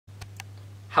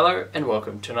Hello and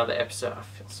welcome to another episode. I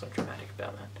feel so dramatic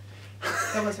about that.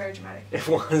 That was very dramatic. It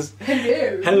was.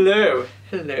 Hello. Hello.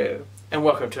 Hello. And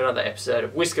welcome to another episode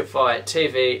of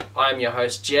WhiskefyTV. I'm your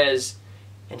host, Jez,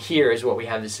 and here is what we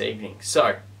have this evening.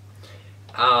 So,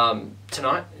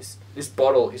 tonight, this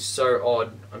bottle is so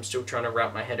odd. I'm still trying to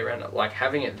wrap my head around it. Like,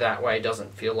 having it that way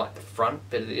doesn't feel like the front,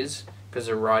 but it is, because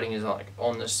the writing is like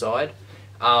on the side.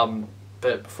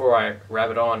 But before I wrap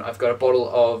it on, I've got a bottle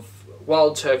of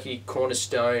Wild Turkey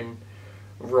Cornerstone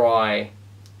rye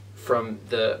from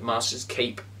the Master's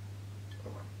Keep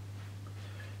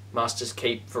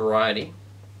variety.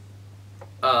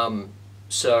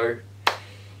 So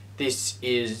this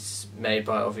is made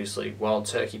by obviously Wild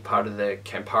Turkey, part of the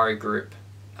Campari group.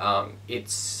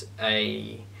 It's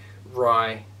a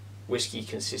rye whiskey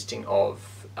consisting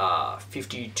of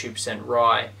 52%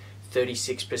 rye,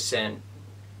 36%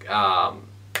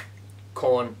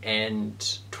 corn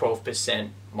and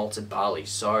 12% malted barley.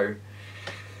 So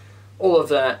all of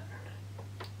that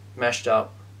mashed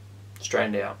up,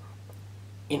 strained out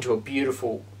into a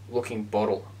beautiful looking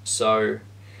bottle. So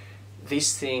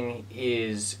this thing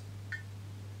is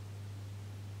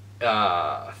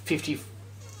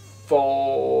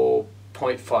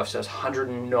 54.5, so it's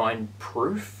 109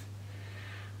 proof,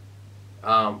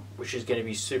 which is going to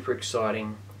be super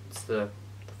exciting. It's the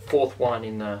fourth one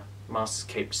in the Master's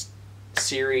Keep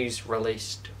series,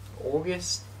 released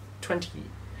August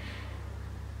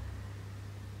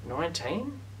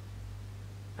 2019?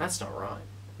 That's not right.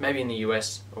 Maybe in the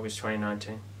US, August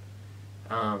 2019.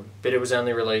 But it was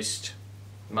only released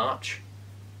March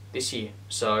this year.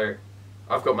 So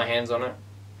I've got my hands on it,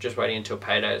 just waiting until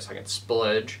payday so I can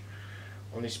splurge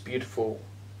on this beautiful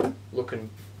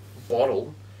looking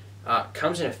bottle.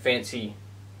 Comes in a fancy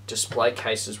display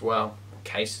case as well.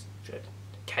 Case?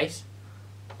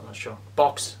 I'm not sure.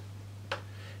 Box.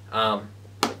 Like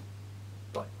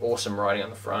awesome writing on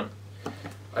the front.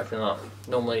 Open it up.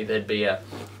 Normally there'd be a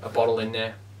bottle in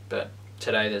there, but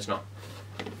today there's not.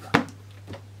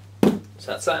 So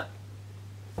that's that.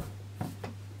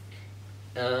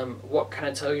 What can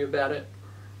I tell you about it?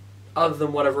 Other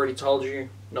than what I've already told you,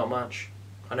 not much.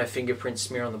 I know fingerprints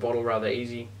smear on the bottle rather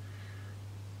easy.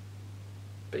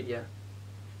 But yeah.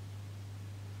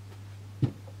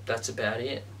 That's about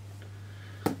it.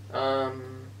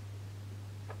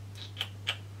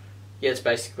 Yeah, it's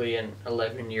basically an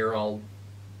 11-year-old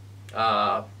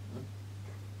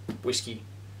whiskey,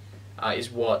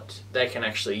 is what they can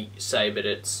actually say, but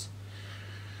it's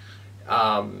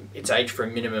aged for a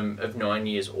minimum of 9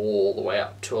 years all the way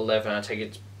up to 11. I take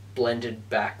it's blended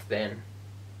back then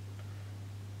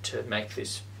to make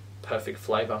this perfect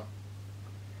flavour.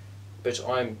 But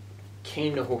I'm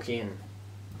keen to hook in.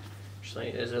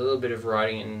 Actually, there's a little bit of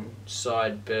writing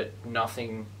inside, but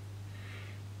nothing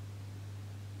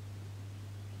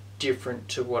different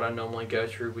to what I normally go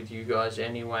through with you guys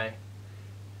anyway.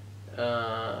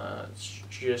 It's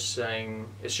just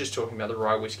talking about the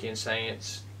rye whiskey and saying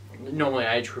it's normally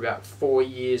aged for about 4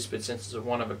 years, but since it's a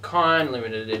one of a kind,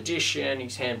 limited edition,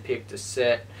 he's handpicked a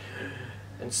set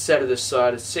and set it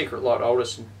aside as secret lot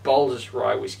oldest and boldest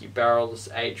rye whiskey barrel that's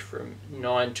aged from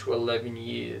 9 to 11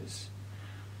 years.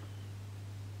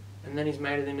 And then he's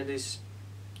made it into this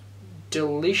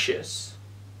delicious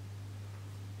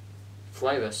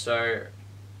flavour. So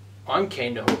I'm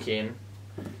keen to hook in.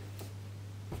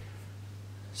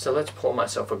 So let's pour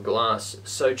myself a glass.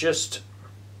 So just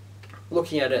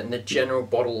looking at it in the general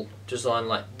bottle design,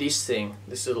 like this thing,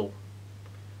 this little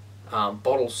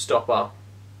bottle stopper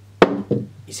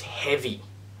is heavy.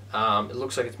 It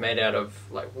looks like it's made out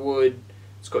of like wood.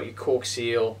 It's got your cork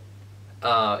seal.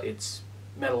 It's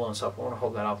metal on top. I want to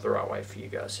hold that up the right way for you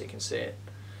guys so you can see it.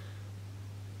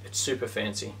 It's super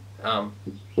fancy. But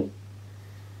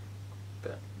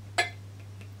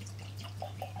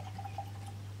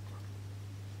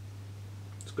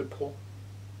it's a good pour.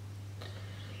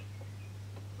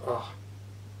 Oh,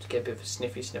 to get a bit of a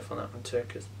sniffy sniff on that one too,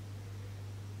 because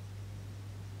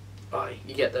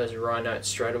you get those rye notes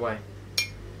straight away,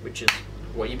 which is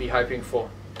what you'd be hoping for.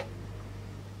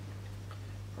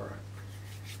 Alright.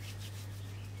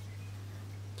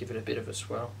 Give it a bit of a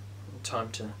swell. Time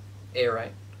to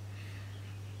aerate.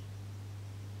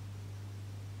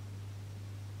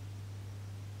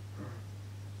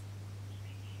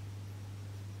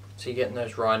 So you're getting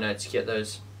those rye notes, you get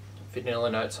those vanilla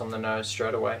notes on the nose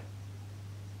straight away.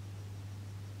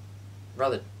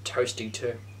 Rather toasty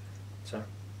too. So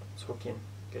let's hook in,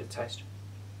 get a taste.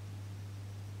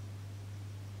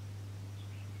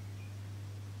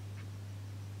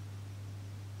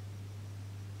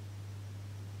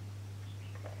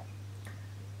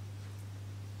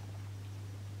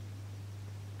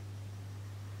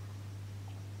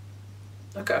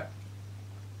 Okay.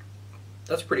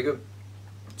 That's pretty good.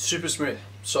 Super smooth.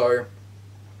 So,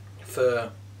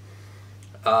 for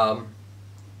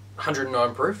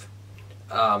 109 proof,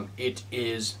 it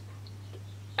is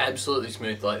absolutely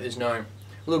smooth. Like, there's a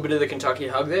little bit of the Kentucky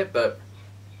hug there, but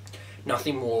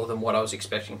nothing more than what I was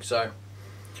expecting. So,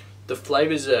 the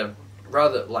flavors are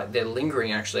rather, like, they're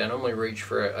lingering actually. I normally reach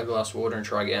for a glass of water and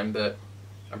try again, but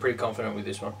I'm pretty confident with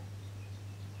this one.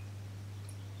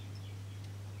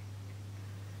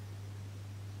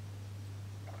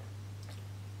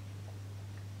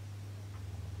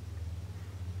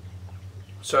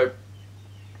 So,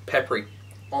 peppery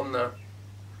on the...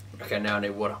 Okay, now I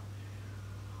need water.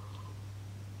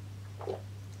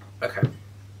 Okay,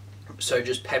 so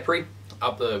just peppery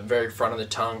up the very front of the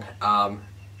tongue.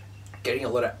 Getting a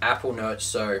lot of apple notes,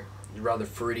 so rather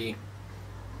fruity.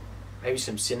 Maybe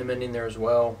some cinnamon in there as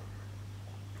well.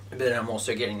 But then I'm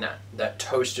also getting that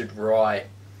toasted rye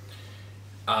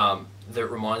that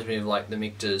reminds me of like the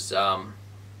Michter's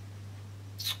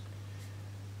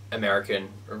American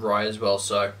rye as well.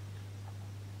 So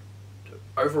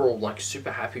overall, like,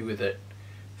 super happy with it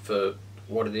for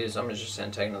what it is. I'm just going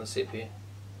to take another sip here.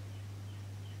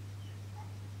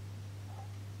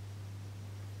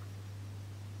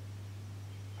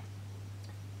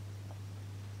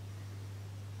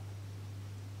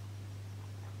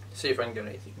 See if I can get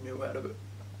anything new out of it.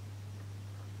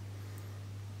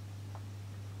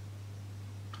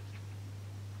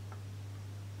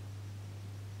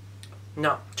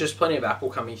 No, just plenty of apple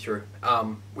coming through,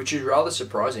 which is rather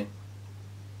surprising,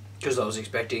 because I was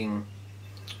expecting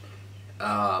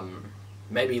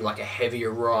maybe like a heavier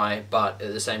rye, but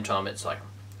at the same time it's like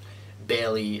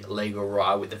barely legal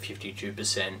rye with a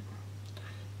 52%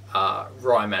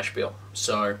 rye mash bill.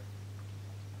 So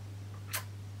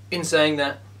in saying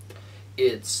that,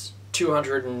 it's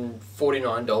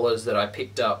 $249 that I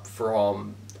picked up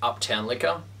from Uptown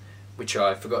Liquor, which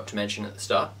I forgot to mention at the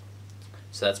start,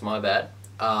 so that's my bad.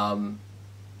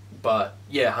 But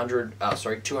yeah,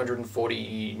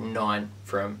 $249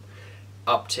 from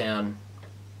Uptown.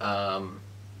 I'm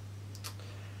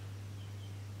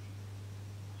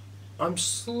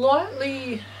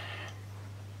slightly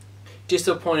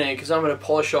disappointed because I'm going to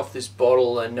polish off this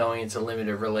bottle and knowing it's a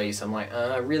limited release, I'm like,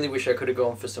 I really wish I could have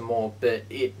gone for some more, but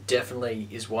it definitely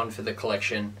is one for the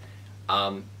collection.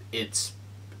 It's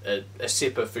a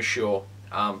sipper for sure.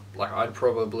 Like, I'd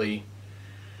probably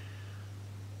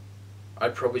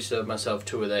serve myself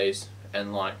 2 of these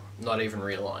and like not even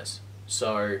realize.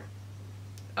 So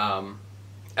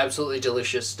absolutely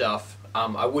delicious stuff.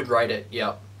 I would rate it,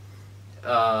 yep.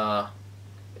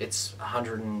 It's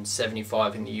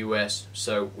 175 in the US,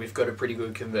 so we've got a pretty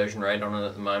good conversion rate on it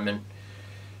at the moment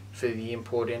for the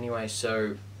import anyway.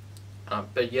 So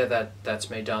but yeah, that's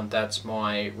me done. That's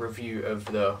my review of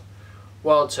the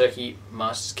Wild Turkey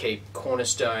Must Keep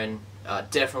Cornerstone.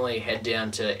 Definitely head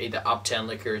down to either Uptown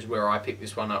Liquor, is where I picked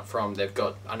this one up from.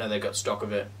 I know they've got stock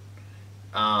of it,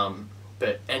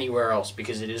 but anywhere else,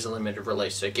 because it is a limited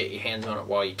release, so get your hands on it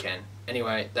while you can.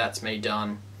 Anyway, that's me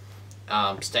done.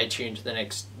 Stay tuned to the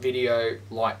next video.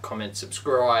 Like, comment,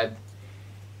 subscribe,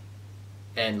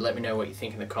 and let me know what you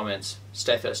think in the comments.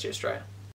 Stay thirsty, Australia.